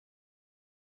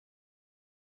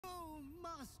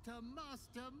Master,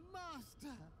 master,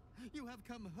 master! You have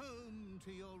come home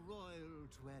to your royal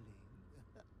dwelling.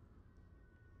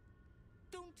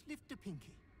 Don't lift a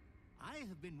pinky. I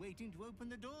have been waiting to open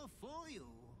the door for you.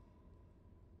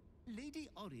 Lady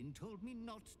Orin told me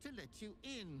not to let you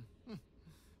in.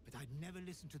 But I'd never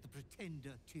listen to the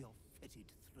pretender to your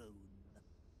fetid throne.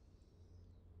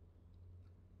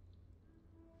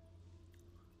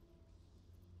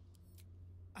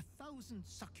 A 1,000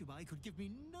 succubi could give me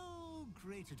no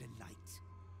greater delight.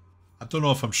 I don't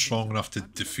know if I'm strong enough to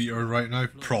defeat her right now.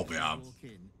 Probably am.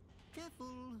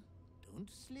 Careful, don't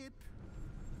slip.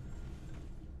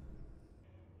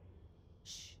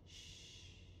 Shh,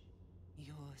 shh.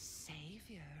 Your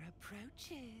savior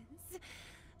approaches,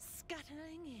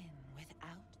 scuttling in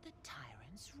without the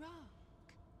tyrant's rock.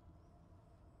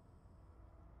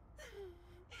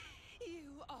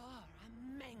 You are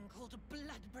a mangled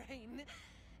bloodbrain,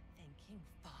 thinking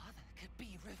father could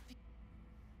be refused.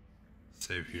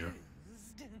 Savior.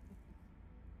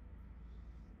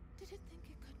 Did it think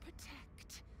it could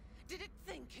protect? Did it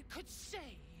think it could save?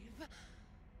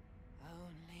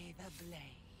 Only the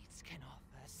blades can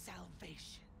offer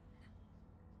salvation.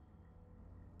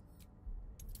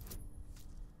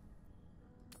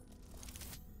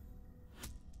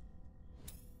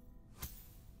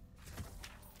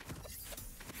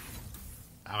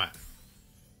 Damn it.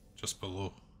 Just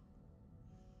below.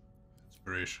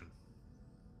 Inspiration.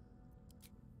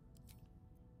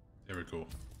 There we go.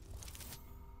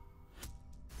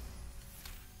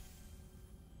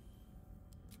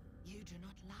 You do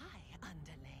not lie,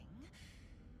 underling.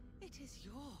 It is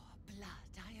your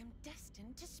blood I am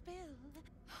destined to spill.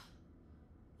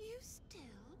 You still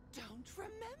don't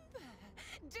remember,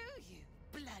 do you,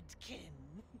 bloodkin?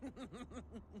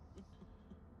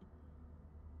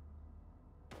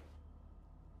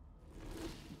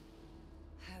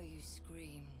 How you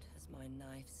screamed as my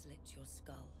knife slit your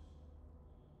skull.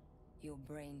 Your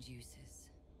brain juices,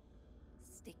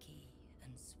 sticky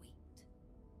and sweet.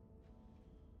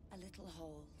 A little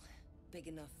hole, big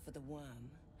enough for the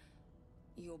worm.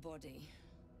 Your body,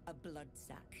 a blood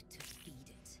sac to feed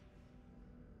it.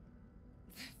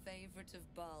 The favorite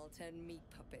of Baal turned meat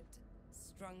puppet,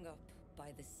 strung up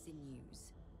by the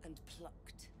sinews and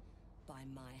plucked by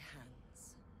my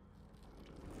hands.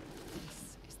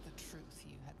 This is the truth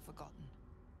you had forgotten.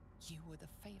 You were the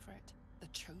favorite, the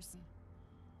chosen.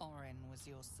 Orin was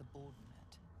your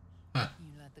subordinate.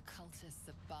 You led the cultists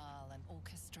of Baal and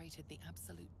orchestrated the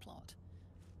absolute plot.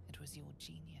 It was your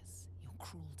genius, your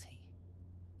cruelty,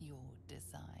 your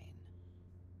design.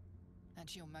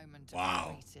 At your moment of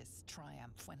greatest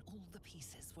triumph, when all the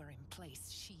pieces were in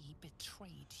place, she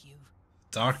betrayed you.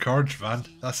 Dark Urge, man.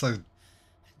 That's a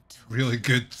really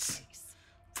good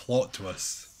plot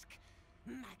twist.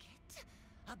 Maggot,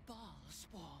 a Baal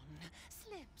spawn,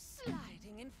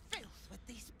 sliding in filth with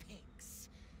these pigs.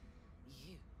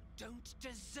 You don't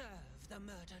deserve the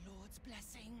Murder Lord's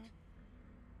blessing.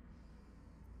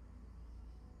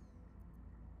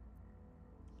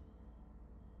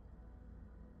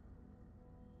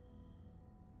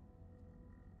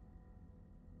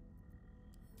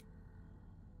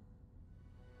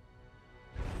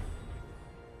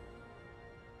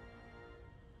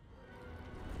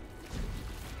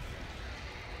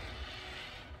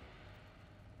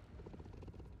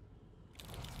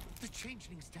 The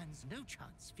changeling stands no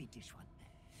chance, fiendish one.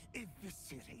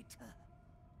 Eviscerate her.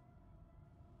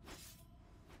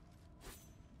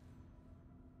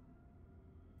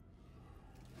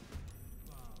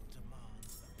 Baal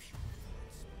demands the pure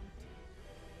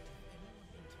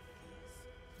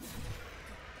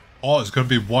Oh, it's going to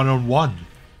be one-on-one.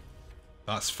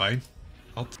 That's fine.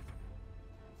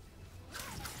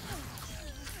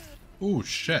 Oh,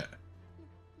 shit.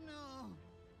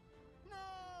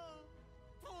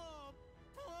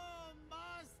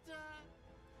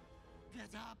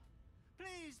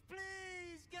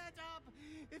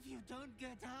 If you don't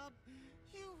get up,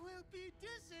 you will be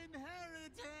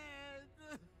disinherited!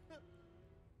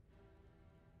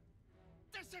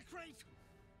 Desecrate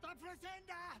the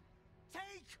pretender!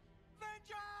 Take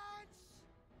vengeance!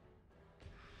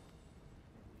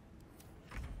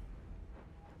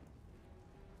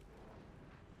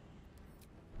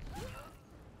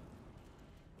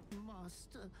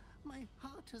 Master, my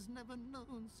heart has never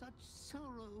known such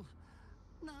sorrow.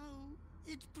 Now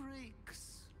it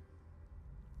breaks.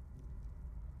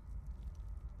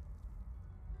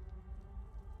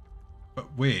 But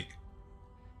wait.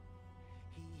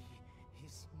 He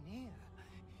is near.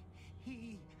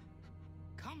 He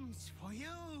comes for you.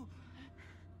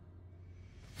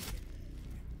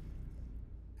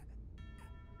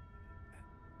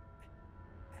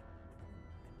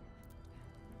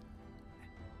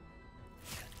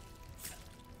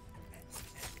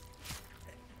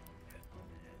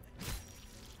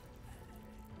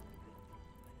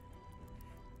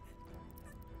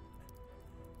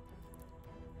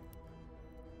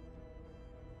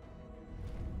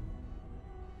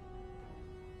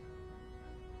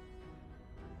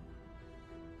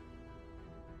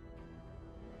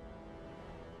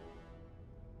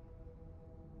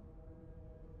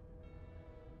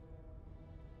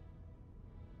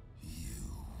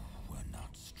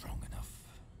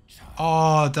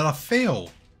 Oh, did I fail?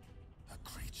 A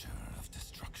creature of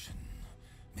destruction,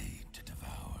 made to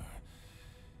devour.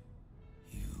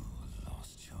 You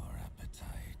lost your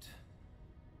appetite.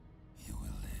 You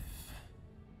will live.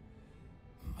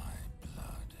 My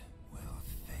blood will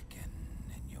thicken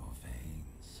in your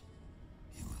veins.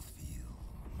 You will feel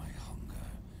my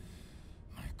hunger,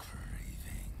 my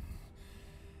craving,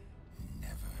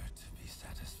 never to be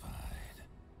satisfied.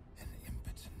 An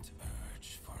impotent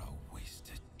urge for a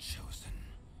wasted chosen.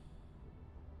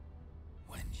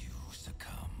 When you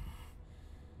succumb,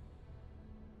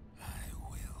 I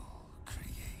will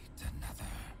create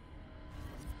another.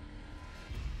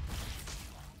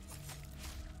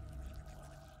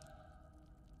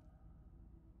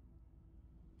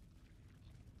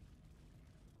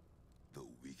 The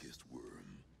weakest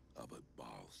worm of a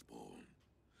Baal spawn.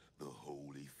 The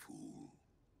holy fool.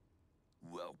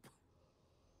 Welp.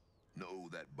 Know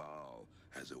that Baal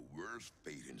has a worse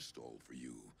fate in store for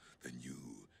you than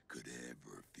you could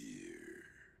ever fear.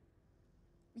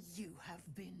 You have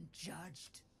been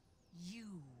judged.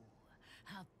 You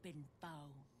have been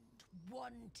found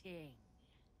wanting.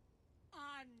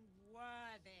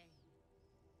 Unworthy.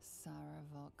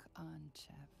 Saravok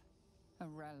Anchev, a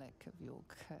relic of your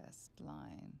cursed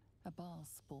line. A Baal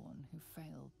spawn who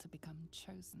failed to become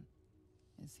chosen.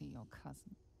 Is he your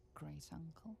cousin? Great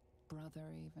uncle? Brother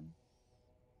even?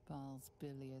 Baal's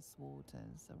bilious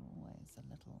waters are always a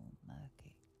little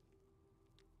murky.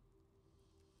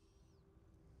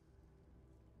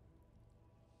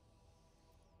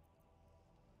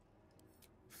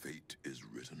 Fate is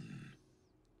written,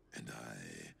 and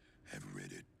I have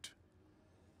read it.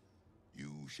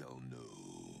 You shall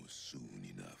know soon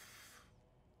enough.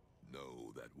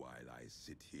 Know that while I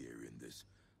sit here in this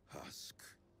husk,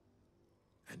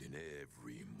 and in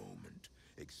every moment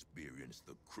experience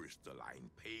the crystalline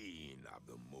pain of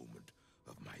the moment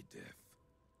of my death,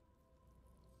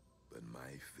 but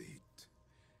my fate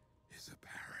is a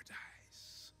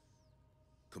paradise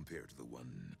compared to the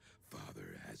one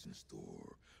Father has in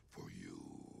store for you.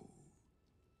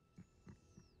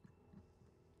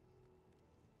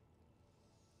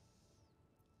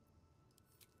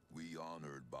 We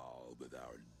honored Baal with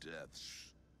our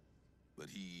deaths, but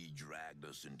he dragged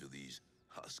us into these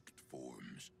husked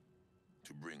forms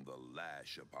to bring the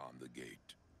lash upon the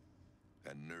gate.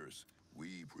 And Nurse,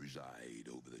 we preside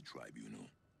over the tribunal,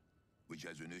 which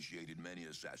has initiated many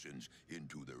assassins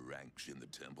into the ranks in the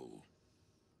temple.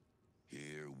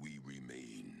 Here we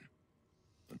remain.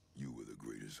 You were the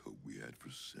greatest hope we had for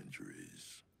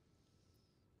centuries.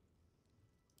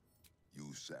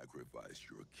 You sacrificed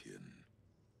your kin,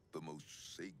 the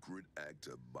most sacred act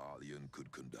a Baalian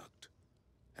could conduct,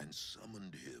 and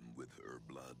summoned him with her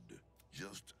blood,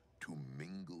 just to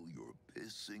mingle your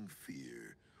pissing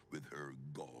fear with her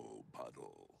gall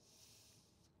puddle.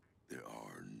 There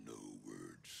are no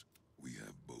words. We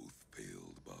have both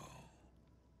failed Baal.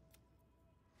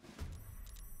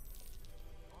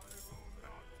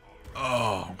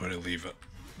 Oh, I'm going to leave it.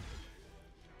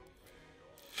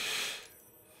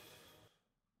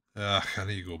 I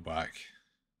need to go back.